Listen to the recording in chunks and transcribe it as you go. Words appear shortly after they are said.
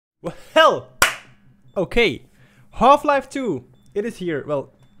Well, okay, Half-Life 2, it is here.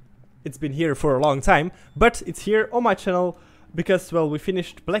 Well, it's been here for a long time, but it's here on my channel because, well, we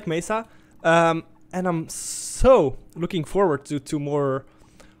finished Black Mesa, and I'm so looking forward to more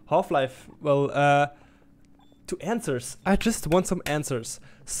Half-Life, well, to answers. I just want some answers.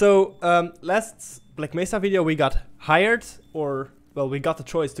 So, last Black Mesa video we got hired, or, well, we got the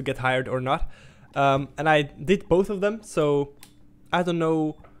choice to get hired or not, and I did both of them, so I don't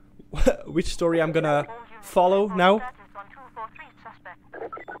know which story I'm gonna follow now.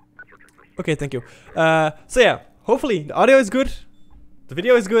 Okay, thank you. So yeah, hopefully the audio is good, the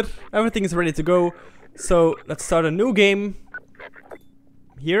video is good, everything is ready to go. So let's start a new game.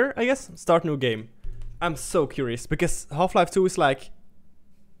 Here, I guess? Start new game. I'm so curious, because Half-Life 2 is like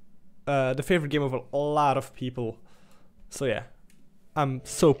the favorite game of a lot of people. So yeah, I'm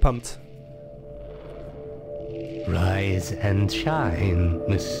so pumped. Rise and shine,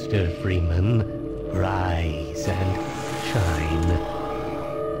 Mr. Freeman. Rise and shine.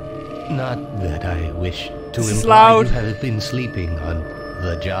 Not that I wish to imply you have been sleeping on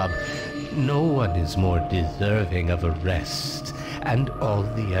the job. No one is more deserving of a rest, and all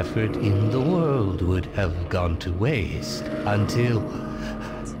the effort in the world would have gone to waste until...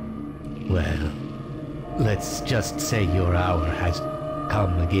 well, let's just say your hour has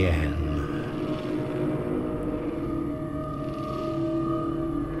come again.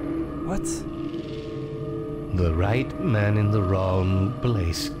 What? The right man in the wrong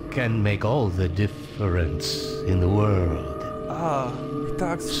place can make all the difference in the world. Ah, he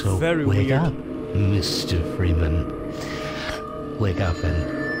talks so very wake weird. up, Mr. Freeman. Wake up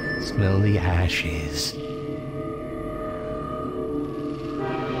and smell the ashes.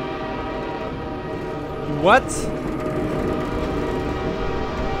 What?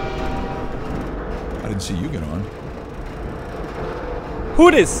 I didn't see you get on.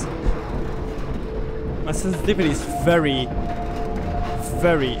 Who this? My sensitivity is very,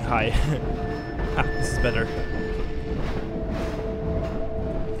 very high. Ah, this is better.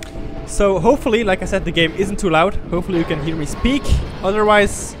 So hopefully, like I said, the game isn't too loud. Hopefully you can hear me speak.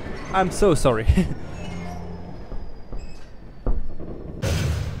 Otherwise, I'm so sorry.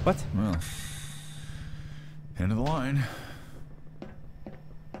 What? Well, end of the line.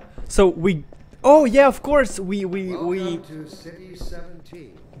 So we... Oh yeah, of course, we... Welcome to City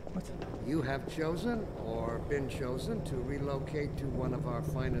 17. What? You have chosen, or been chosen, to relocate to one of our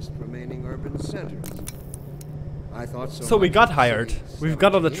finest remaining urban centers. I thought so. So we much got of hired. City We've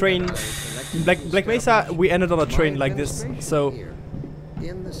got on the 17 train. that I was In elected to Black Mesa, establish we ended on a my train like this. administration So... here,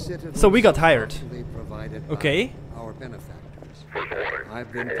 in the citadel So we got so hired. thoughtfully provided by Okay. Our benefactors.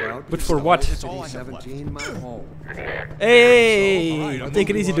 I've been proud to But for call what? City all I have 17 my home. Hey! So, Take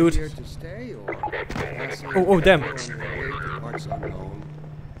it easy, dude. here to stay, or passing Oh, damn. on your way to parts unknown?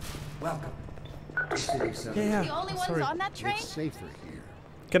 Welcome to City 17. Yeah, The only ones sorry. on that train? It's safer here.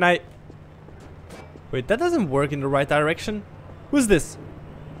 Can I... Wait, that doesn't work in the right direction. Who's this?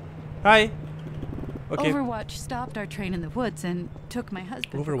 Hi. Okay. Overwatch stopped our train in the woods and took my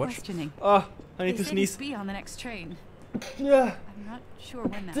husband for Overwatch? questioning. Ah, I need They to said he'd sneeze. be on the next train. Yeah. I'm not sure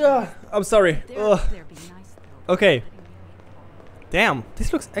when that. I'm sorry. They're Ugh. being nice though. Okay. Damn,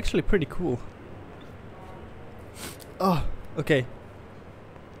 this looks actually pretty cool. Oh, okay.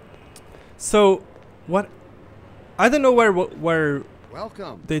 So, what? I don't know where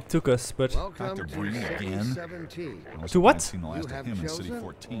Welcome. they took us, but Welcome Dr. to Breen City again? 17. I was To what? I'd seen the You last of have him in City chosen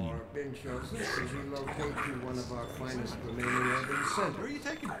 14. or been chosen to relocate to one of our finest remaining urban centers.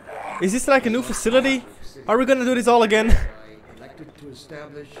 is this like a new facility? Are we gonna do this all again? I elected to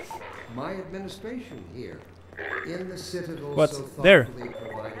establish my administration here in the citadel What's so there? thoughtfully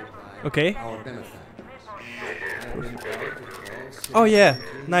provided by Okay. our benefactors. I've been proud to call City Oh yeah,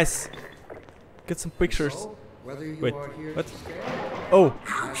 17 nice. Get some pictures. So, whether you Wait, are here what? to stay, Oh,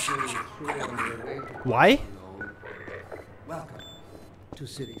 passing through on your way to why? unknown, welcome to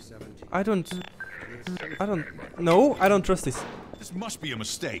City 17. I don't no, I don't trust this. This must be a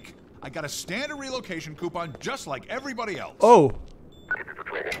mistake. I got a standard relocation coupon just like everybody else. Oh.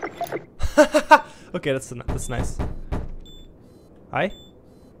 Okay, that's nice. Hi.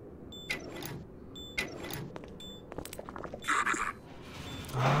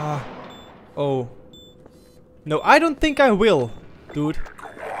 Ah. Oh. No, I don't think I will, dude.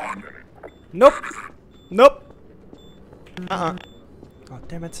 Nope. Nope. Oh,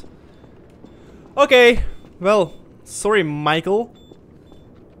 damn it. Okay. Well, sorry, Michael.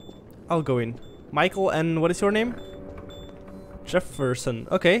 I'll go in. Michael, and what is your name? Jefferson.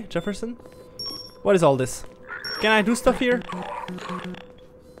 Okay, Jefferson. What is all this? Can I do stuff here?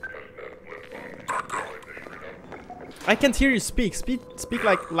 I can't hear you speak. Speak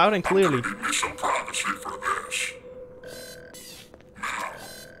like loud and clearly. Give me some privacy for this.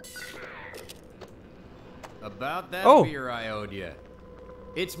 About that Oh. beer I owed you.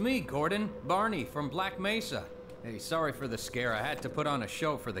 It's me, Gordon, Barney from Black Mesa. Hey, sorry for the scare. I had to put on a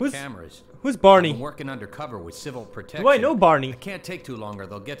show for the Who's- cameras. Who's Barney? I'm working undercover with civil protection. Do I know Barney? I can't take too long or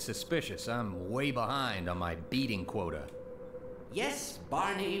they'll get suspicious. I'm way behind on my beating quota. Yes,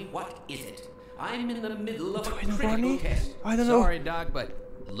 Barney, what is it? I'm in the middle of a I know critical Barney? test. I don't know. Sorry, Doc, but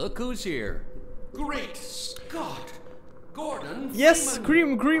look who's here. Great Scott! Gordon Yes,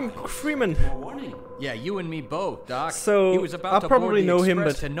 Freeman. Freeman. Warning. Yeah, you and me both, Doc. So, he was about I to probably board the know him,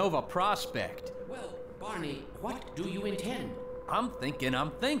 express but- to Nova Prospect. Well, Barney, what do you intend? I'm thinking.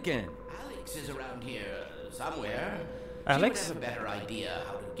 Alex is around here somewhere. Alex? She would have a better idea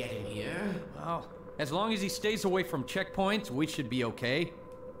how to get him here. Well, as long as he stays away from checkpoints, we should be okay.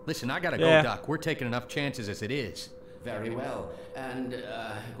 Listen, I gotta Yeah. go, Doc. We're taking enough chances as it is. Very well. And,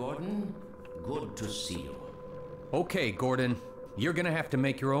 Gordon, good to see you. Okay, Gordon. You're gonna have to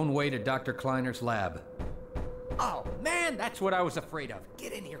make your own way to Dr. Kleiner's lab. Oh, man, that's what I was afraid of.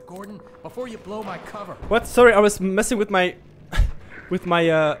 Get in here, Gordon, before you blow my cover. What? Sorry, I was messing with my with my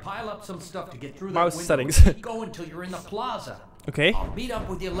Pile up some stuff to get through mouse that window. settings. Keep going until you're in the plaza. Okay. I'll meet up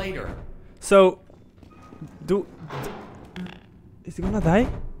with you later. So, is he gonna die?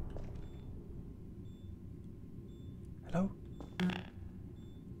 Hello?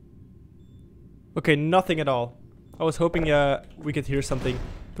 Okay, nothing at all. I was hoping we could hear something.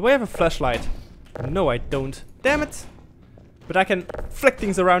 Do I have a flashlight? No, I don't. Damn it! But I can flick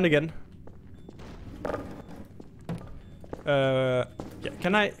things around again. Yeah,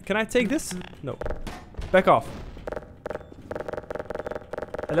 can I take this? No. Back off.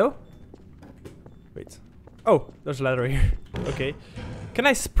 Hello? Wait. Oh, there's a ladder here. Okay. Can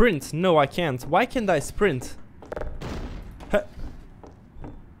I sprint? No, I can't. Why can't I sprint? Huh.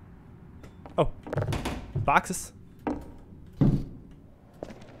 Oh. Boxes.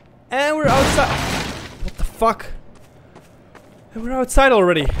 And we're outside. What the fuck? And we're outside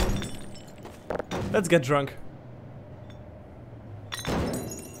already. Let's get drunk.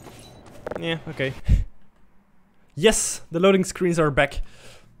 Yeah, okay. Yes, the loading screens are back.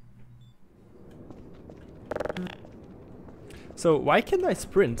 So why can't I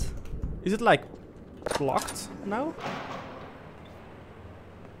sprint? Is it like blocked now?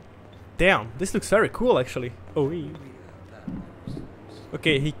 Damn, this looks very cool actually. Oh,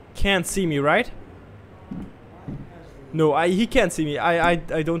 okay, he can't see me, right? No, he can't see me. I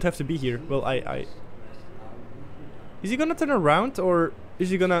don't have to be here. Well, is he gonna turn around or is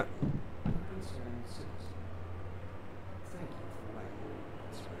he gonna?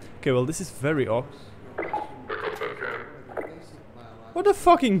 Okay, well, this is very awkward. What a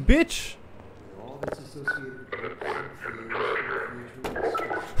fucking bitch!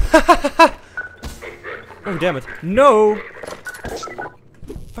 Oh, damn it. No!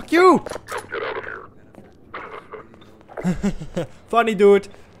 Fuck you! Funny, dude.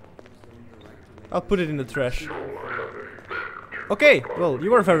 I'll put it in the trash. Okay, well,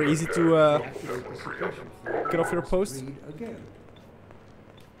 you were very easy to get off your post.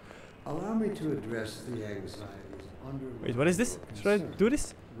 Allow me to address the anxieties underlying. Wait, what is this? Should I do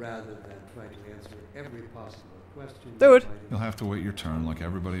this? Rather than try to answer every possible question. Do it. You'll have to wait your turn like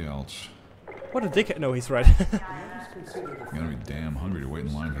everybody else. What a dickhead. No, he's right. You're gonna be damn hungry to wait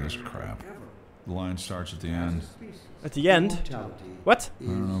in line for this crap. The line starts at the end. At the end? What? I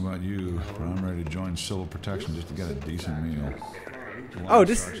don't know about you, but I'm ready to join civil protection just to get a decent meal. The line Oh,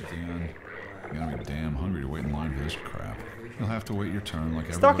 this- starts at the end. You're gonna be damn hungry to wait in line for this crap. You'll have to wait your turn like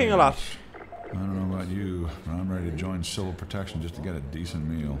He's everybody talking a lot. else. I don't know about you, but I'm ready to join civil protection just to get a decent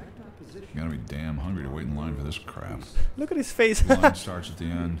meal. You're gonna be damn hungry to wait in line for this crap. Look at his face. The line starts at the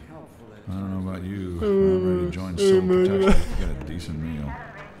end. I don't know about you, but I'm ready to join civil protection just to get a decent meal.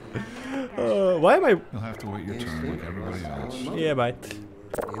 Why am I... You'll have to wait your turn like everybody else. Yeah, bye.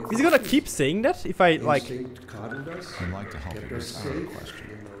 Is he gonna keep saying that? If I, like... I'd like to help you get out of the question.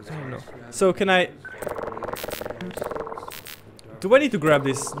 I don't know. So, can I... Do I need to grab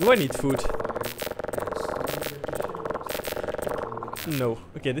this? Do I need food? No.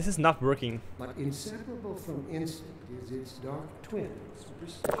 Okay, this is not working. But inseparable from instinct is its dark twin,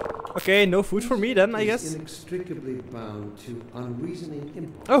 superstition. Okay, no food for me then, I Is guess. inextricably bound to unreasoning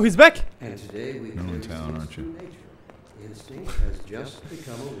impulse. Oh, he's back! And today we You're in face town, its aren't you? true nature. Instinct has just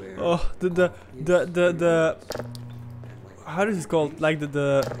become aware. Oh, the... How is it called? Like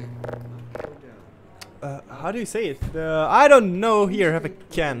how do you say it? I don't know. Here, have a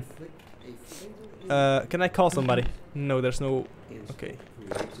can. Can I call somebody? No, there's no... Okay.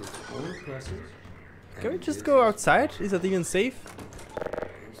 Creates its own presence Can we just go outside? Is that even safe?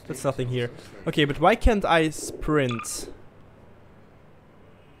 There's nothing here. Okay, but why can't I sprint?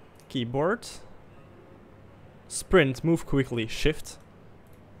 Keyboard. Sprint, move quickly. Shift.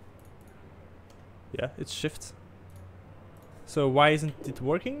 Yeah, it's shift. So why isn't it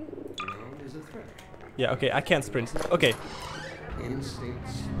working? Yeah, okay, I can't sprint. Okay.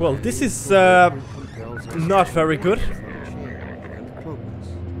 Well, this is not very good.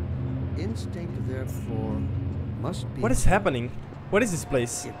 Instinct, therefore, must be. What is happening? What is this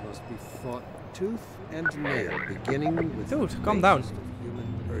place? It must be fought tooth and nail, beginning with. Dude, calm down. Human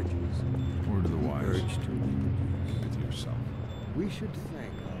urges. Word of the wise. Urge to Keep it to yourself. We should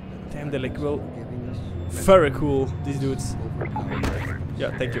thank our Damn, they're like, well, giving us very cool, these dudes. overpowered.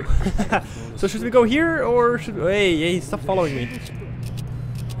 Yeah, thank you. So should we go here or should? Hey, hey, stop following me.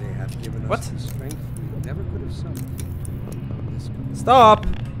 They have given What? us the strength we never could have summoned. This comes Stop.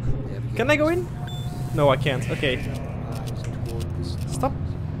 they have Can I go in? No, I can't. Okay. eyes toward the stars. Stop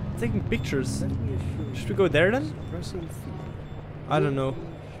taking pictures. Let me assure you, Should we go there then? suppressing fear. I don't know.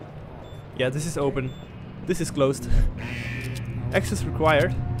 Yeah, this is open. This is closed. Access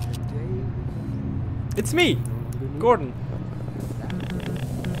required. It's me, Gordon.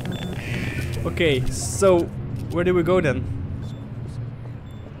 Okay, so where do we go then?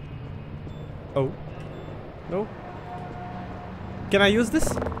 Oh. No. Can I use this?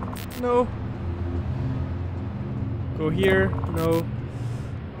 No. Go here. No.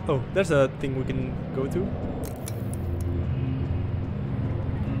 Oh, there's a thing we can go to.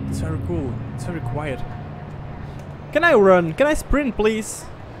 It's very cool. It's very quiet. Can I run? Can I sprint, please?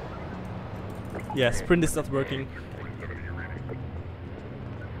 Yeah, sprint is not working.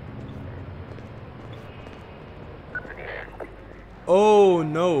 Oh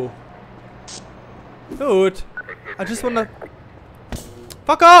no. Dude, I just wanna...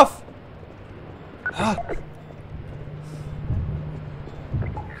 Fuck off! Ah.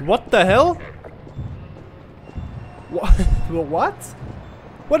 What the hell? What?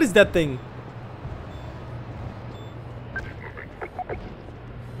 What is that thing?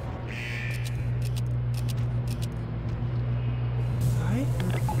 Hi?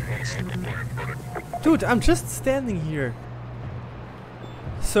 Dude, I'm just standing here.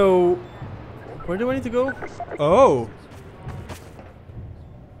 So, where do I need to go? Oh.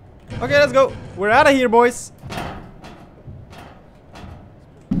 Okay, let's go. We're out of here, boys.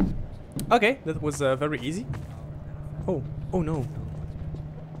 Okay, that was very easy. Oh, oh no.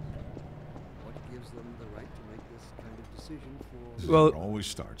 What gives them the right to make this kind of decision for Well, It always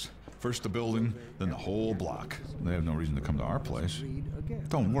starts. First the building, then the whole block. They have no reason to come to our place. read again?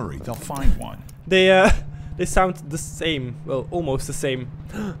 Don't worry, they'll find one. they sound the same. Well, almost the same.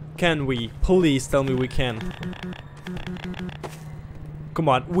 Can we? Please tell me we can. Come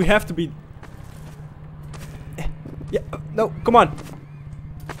on, we have to be... Yeah, no, come on.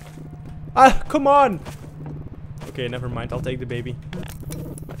 Ah, come on. Okay, never mind, I'll take the baby.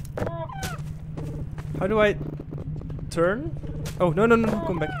 How do I turn? Oh, no, no, no, no,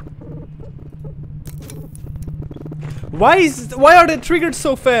 come back. Why are they triggered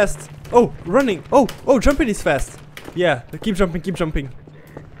so fast? Oh, running. Oh, oh, jumping is fast. Yeah, keep jumping, keep jumping.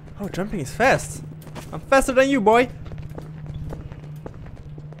 Oh, jumping is fast. I'm faster than you, boy.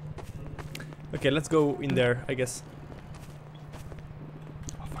 Okay, let's go in there, I guess.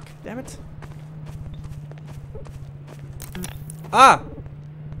 Oh, fuck. Damn it. Ah!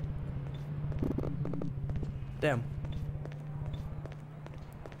 Damn.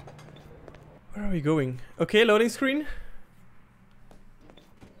 Where are we going? Okay, loading screen.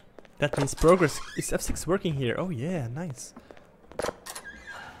 That means progress. Is F6 working here? Oh yeah, nice.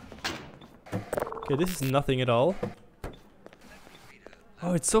 Okay, this is nothing at all.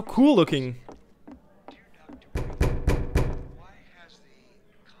 Oh, it's so cool looking.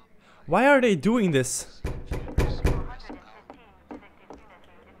 Why are they doing this?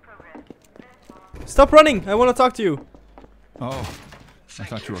 Stop running! I want to talk to you. Oh, I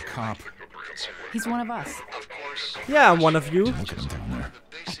thought you were a cop. He's one of us. Yeah, I'm one of you. Look at him down there.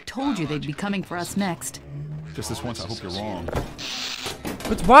 I told you they'd be coming for us next. Just this once, I hope you're wrong.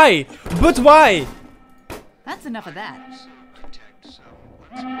 But why? But why? That's enough of that.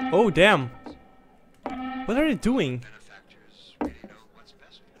 Oh, damn. What are they doing?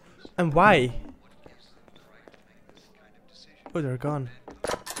 And why? Oh, they're gone.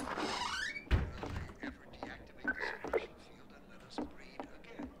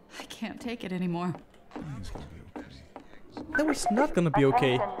 I can't take it anymore. That was not gonna be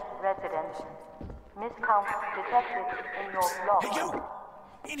okay. Residents. Miscount detected in your block. Hey, you!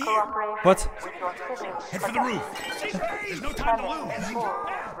 In here! Cooperation What? with your civil Head for the roof! There's no time to lose! full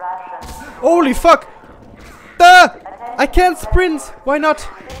ration. Holy fuck! I can't sprint! Why not?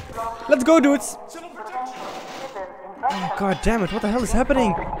 Let's go, dudes! Oh, god damn it, what the hell is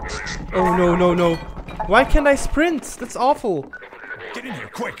happening? Oh no, no, no. Why can't I sprint? That's awful. Get in here,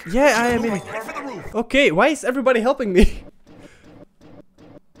 quick! Yeah, I am in. Okay, why is everybody helping me?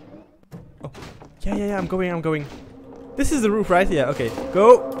 Oh, yeah, I'm going. This is the roof, right? Yeah, okay.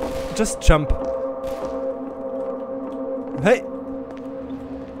 Go! Just jump. Hey!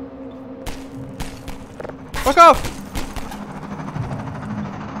 Fuck off!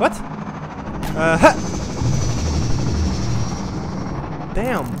 What? Ha!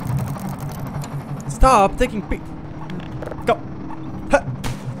 Damn! Stop taking pic. Go! Ha!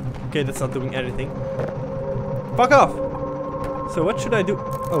 Okay, that's not doing anything. Fuck off! So what should I do?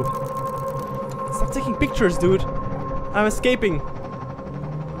 Oh. Stop taking pictures, dude! I'm escaping!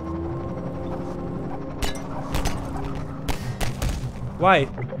 Why?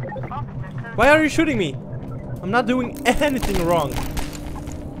 Why are you shooting me? I'm not doing anything wrong.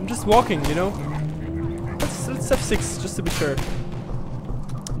 I'm just walking, you know? Let's have 6, just to be sure.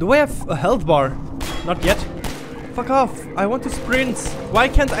 Do I have a health bar? Not yet. Fuck off. I want to sprint. Why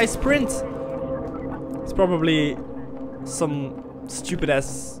can't I sprint? It's probably some stupid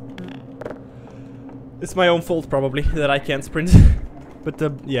ass... It's my own fault probably that I can't sprint. But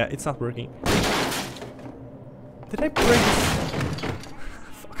yeah, it's not working. Did I break this?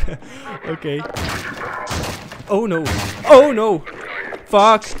 Fuck. Okay. Oh no. Oh no.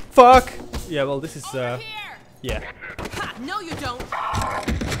 Fuck. Fuck. Yeah, well this is yeah. Ha, no you don't.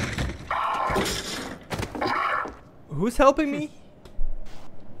 Who's helping me?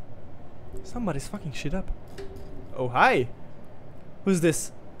 Somebody's fucking shit up. Oh, hi. Who's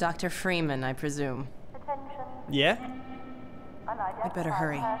this? Dr. Freeman, I presume. Yeah? I better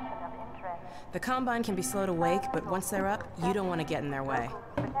hurry. The Combine can be slow to wake, but once they're up, you don't want to get in their way.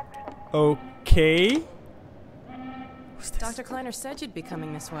 Okay. Who's this? Dr. Kleiner said you'd be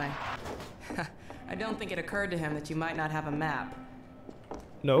coming this way. I don't think it occurred to him that you might not have a map.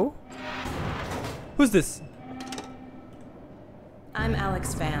 No? Who's this? I'm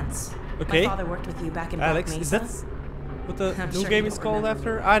Alex Vance. Okay. My father worked with you back in Alex, Black Mesa. is that what the I'm new sure game you is called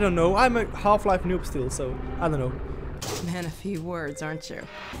remember. after? I don't know. I'm a Half-Life noob still, so I don't know. Man, a few words, aren't you?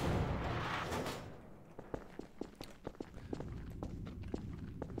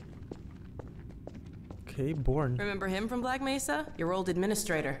 Okay, Born. Remember him from Black Mesa? Your old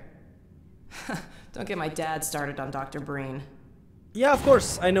administrator. Don't get my dad started on Dr. Breen. Yeah, of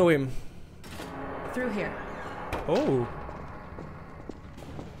course, I know him. Through here. Oh.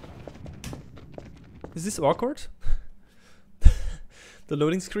 Is this awkward? The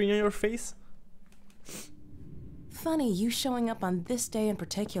loading screen on your face? Funny, you showing up on this day in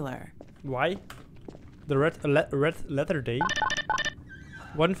particular. Why? The red letter day.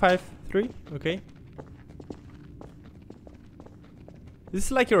 153. Okay. Is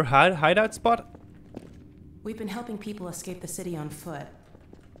this like your hideout spot? We've been helping people escape the city on foot.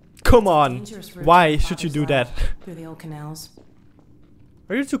 Come on. Dangerous route Why to should you Father's do that? Lab, through the old canals.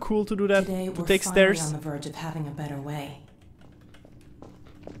 Are you too cool to do that? Today, To we're take finally stairs? on the verge of having a better way.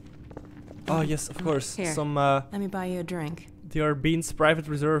 Oh yes, of course. Here. Some Let me buy you a drink. DR Beans Private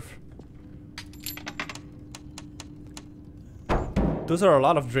Reserve. Those are a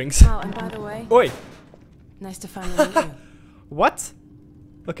lot of drinks. Oh, and by the way, Oi! nice to finally meet you. What?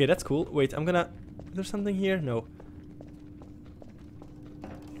 Okay, that's cool. Wait, I'm gonna... Is there something here? No.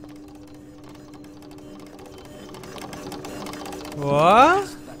 What?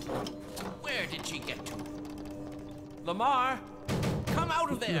 Where did she get to? Lamar, come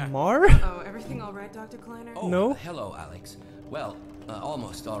out of there. Lamar? Oh, everything all right, Dr. Kleiner? Oh, No. Hello, Alex. Well,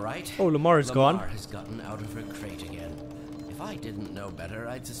 almost all right. Oh, Lamar is gone. Lamar has gotten out of her crate again. If I didn't know better,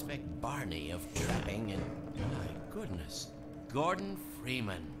 I'd suspect Barney of trapping and... My goodness. Gordon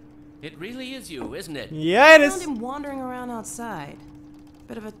Freeman. It really is you, isn't it? Yeah, it I found is. him wandering around outside.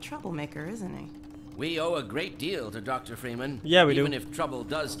 Bit of a troublemaker, isn't he? We owe a great deal to Dr. Freeman. Yeah, we do. Even if trouble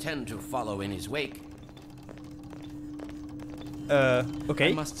does tend to follow in his wake. Okay.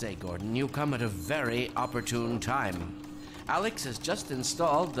 I must say, Gordon, you come at a very opportune time. Alex has just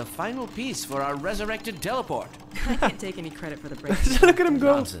installed the final piece for our resurrected teleport. I can't take any credit for the breakthrough. Look at him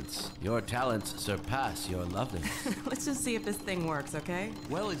go. Nonsense. Your talents surpass your loveliness. Let's just see if this thing works, okay?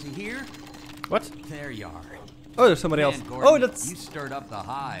 Well, is he here? What? There you are. Oh, there's somebody else. Man, Gordon, Oh, that's You stirred up the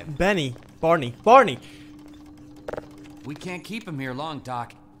hive. Benny. Barney. Barney. We can't keep him here long,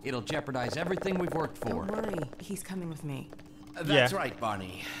 Doc. It'll jeopardize everything we've worked for. Don't worry, he's coming with me. That's Yeah. right,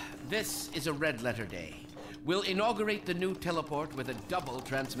 Barney. This is a red letter day. We'll inaugurate the new teleport with a double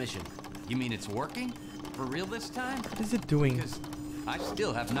transmission. You mean it's working? For real this time? What is it doing? Because I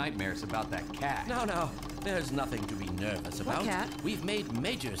still have nightmares about that cat. No, There's nothing to be nervous about. Cat? We've made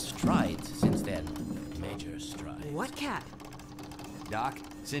major strides since then. Major strides. What cat? Doc,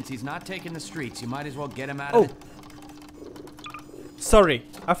 since he's not taking the streets, you might as well get him out Oh. of it. Sorry,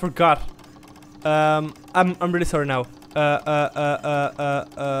 I forgot. I'm really sorry now.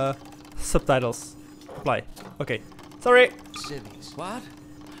 Subtitles. Apply. Okay. Sorry. Civvies. What?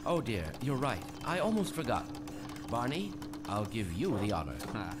 Oh dear, you're right. I almost forgot. Barney, I'll give you the honor.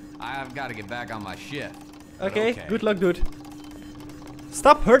 I've got to get back on my shift. Okay, good luck, dude.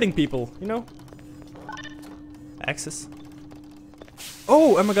 Stop hurting people, you know? Access.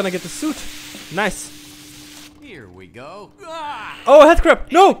 Oh, am I gonna get the suit? Nice. Here we go. Oh, head crab!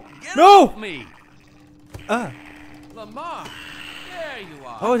 No! Get No! off me! Ah. Lamar! There you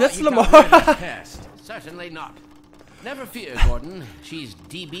are. Oh, that's You got Lamar. rid of the pest. Certainly not. Never fear, Gordon. She's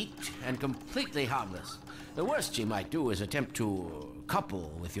debeaked and completely harmless. The worst she might do is attempt to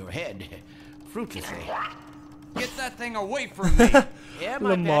couple with your head. Fruitlessly. Get that thing away from me. Yeah,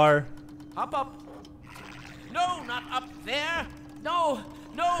 my Lamar. pet. Hop up. No, not up there. No,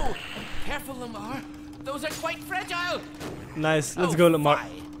 no. Careful, Lamar. Those are quite fragile. Nice. Let's Oh, go, Lamar.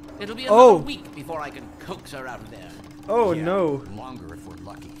 fie. It'll be Oh. another week before I can coax her out of there. Oh Yeah, no. Longer if we're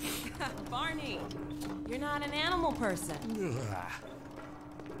lucky. Barney, you're not an animal person.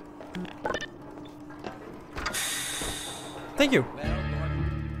 Thank you. Well,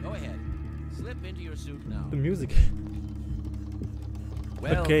 Gordon, go ahead. Slip into your suit now. The music.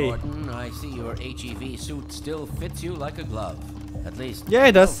 Well, Okay. Gordon, I see your HEV suit still fits you like a glove. At least. Yeah,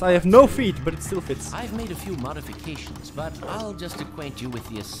 it does. I have no feet, but it still fits. I've made a few modifications, but I'll just acquaint you with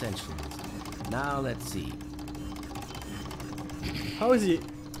the essentials. Now let's see. How is he?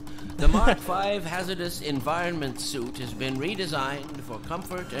 The Mark V hazardous environment suit has been redesigned for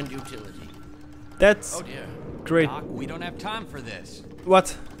comfort and utility. That's Oh dear. great. Doc, we don't have time for this.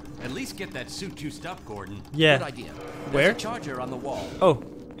 What? At least get that suit juiced up, Gordon. Yeah. Good idea. There's Where? a charger on the wall. Oh.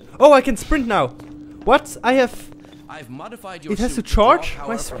 Oh, I can sprint now. What? I have... I've modified your It has suit to charge draw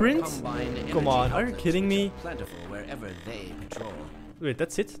my power from sprint? combined Come energy on, are you outlets, kidding which me? are plentiful wherever they patrol. Wait,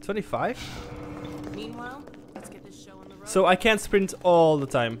 that's it? 25? Meanwhile, let's get this show on the road. So I can't sprint all the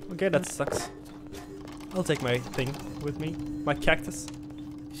time. Okay, that sucks. I'll take my thing with me. My cactus.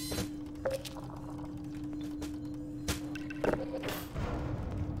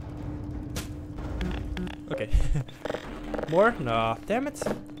 Okay. More? Nah, damn it.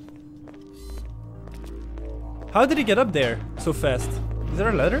 How did he get up there so fast? Is there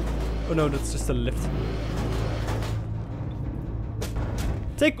a ladder? Oh no, that's just a lift.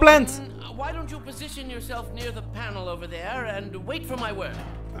 Take plant! Why don't you position yourself near the panel over there and wait for my word?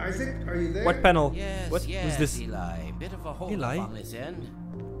 Isaac, are you there? What panel? Yes, What yes, was this? Eli. Bit of a hold Eli? up on this end.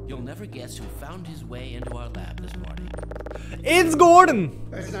 You'll never guess who found his way into our lab this morning. It's Gordon!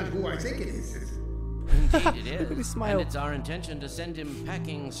 That's not who I think it is. Indeed it is. Look at his smile. And it's our intention to send him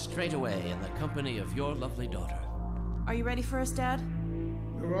packing straight away in the company of your lovely daughter. Are you ready for us, Dad?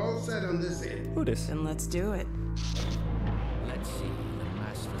 We're all set on this end. Who this? Then let's do it. Let's see. The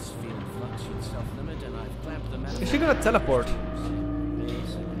massless field flux should self-limit, and I've clamped the Is she gonna teleport? Base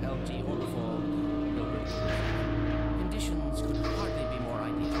and LT orbifold. Conditions could hardly be more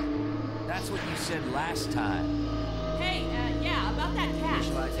ideal. That's what you said last time. Hey, yeah, about that cat.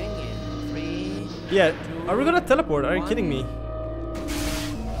 Visualizing in 3. Yeah, are we gonna teleport? Are you kidding me?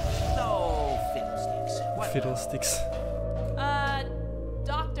 No fiddlesticks. What? Fiddlesticks.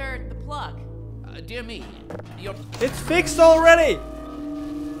 Doctor, the plug. Dear me, you're It's fixed already!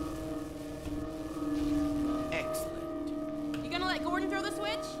 excellent. You gonna let Gordon throw the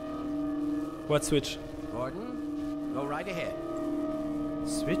switch? What switch? Gordon, go right ahead.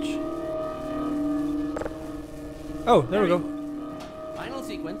 Switch? Oh, there we go. Final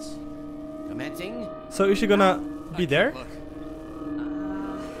sequence. Commencing. So is she gonna be there? Look,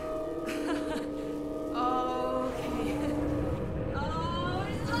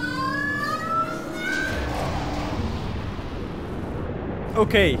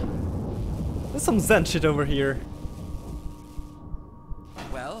 Okay. Okay. There's some Zen shit over here.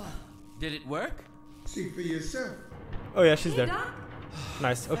 Well, did it work? See for yourself. Oh yeah, she's there.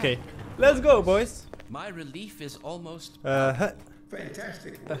 Nice, okay. Let's go, boys. My relief is almost.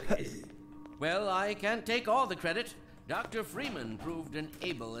 Fantastic work, is it? Well, I can't take all the credit. Dr. Freeman proved an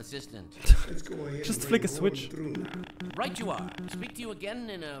able assistant. Let's go ahead. Just and flick a bring Gordon switch. through now. Right you are. Speak to you again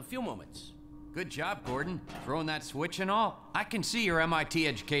in a few moments. good job, Gordon. Throwing that switch and all. I can see your MIT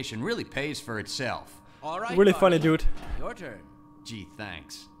education really pays for itself. All right. Really Barney. funny, dude. Your turn. Gee,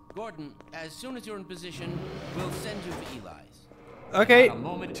 thanks. Gordon, as soon as you're in position, we'll send you to Eli's. Okay. A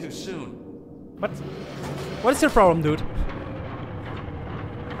moment too soon. What? What is your problem, dude?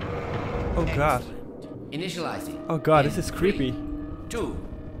 Oh god. Initializing. Oh god, this is creepy. 2,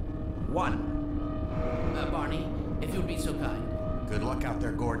 1. Barney, if you'd be so kind. Good luck out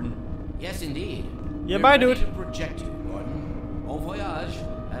there, Gordon. Yes, indeed. Yeah, We're bye, ready dude. to project you, Gordon. Bon voyage,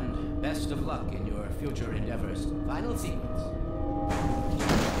 and best of luck in your future endeavors. Final sequence.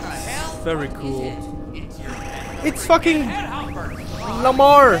 Very cool. It's your It's fucking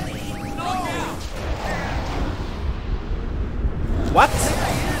Lamar. What?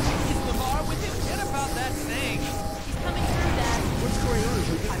 What's going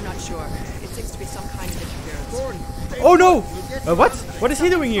on? I'm not sure. It seems to be some kind of interference. Oh no! What? What is he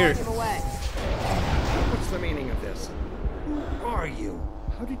doing here? Give away. What's the meaning of this? Who are you?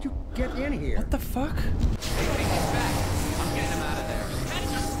 How did you get in here? What the fuck?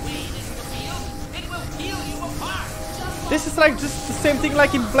 This is like just the same thing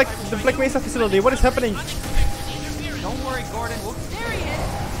like in the Black Mesa facility. What is happening? Don't worry, Gordon. There he is.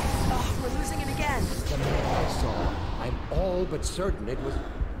 Oh, we're losing it again. The man I saw, I'm all but certain it was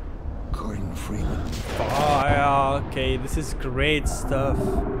Gordon Freeman. Oh yeah, okay, this is great stuff.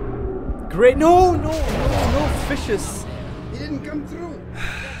 Great. No, no, no, no fishes. He didn't come through.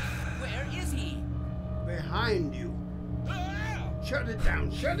 Where is he? Behind you. Shut it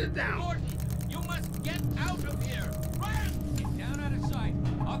down. Shut it down. Gordon, you must get out of here. Run! Get down out of sight.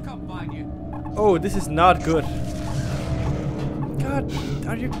 I'll come find you. Oh, this is not good. God,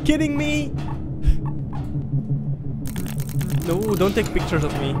 are you kidding me? No, don't take pictures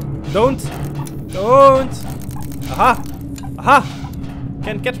of me. Don't. Don't. Aha. Aha.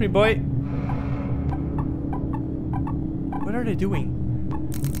 Can't catch me, boy. What are they doing?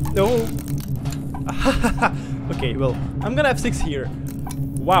 No. Okay, well, I'm gonna have 6 here.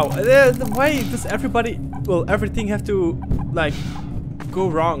 Wow. Why does everybody, well, everything have to, like, go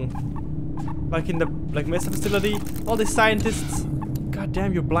wrong? Like in the Black Mesa facility, all the scientists. God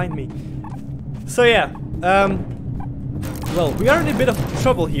damn, you blind me. So yeah, well, we are in a bit of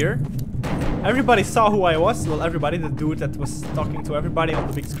trouble here. Everybody saw who I was. Well, everybody, the dude that was talking to everybody on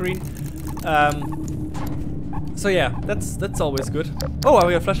the big screen. So yeah, that's always good. Oh,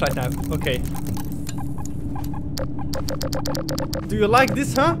 I have a flashlight now. Okay. Do you like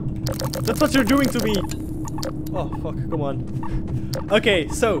this, huh? That's what you're doing to me. Oh fuck, come on. Okay,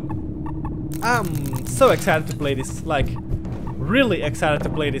 so I'm so excited to play this. Like, really excited to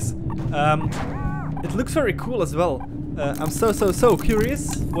play this. It looks very cool as well. I'm so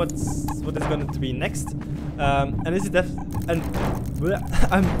curious what is going to be next. And is it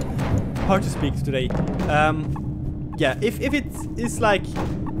I'm hard to speak today. Yeah, if it is like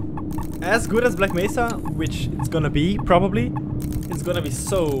as good as Black Mesa, which it's gonna be probably, it's gonna be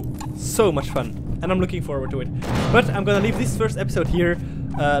so much fun, and I'm looking forward to it. But I'm gonna leave this first episode here.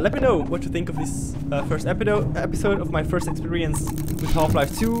 Let me know what you think of this first episode of my first experience with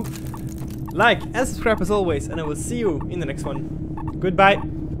Half-Life 2. Like and subscribe as always, and I will see you in the next one. Goodbye.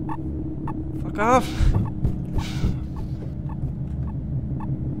 Fuck off.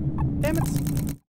 Damn it.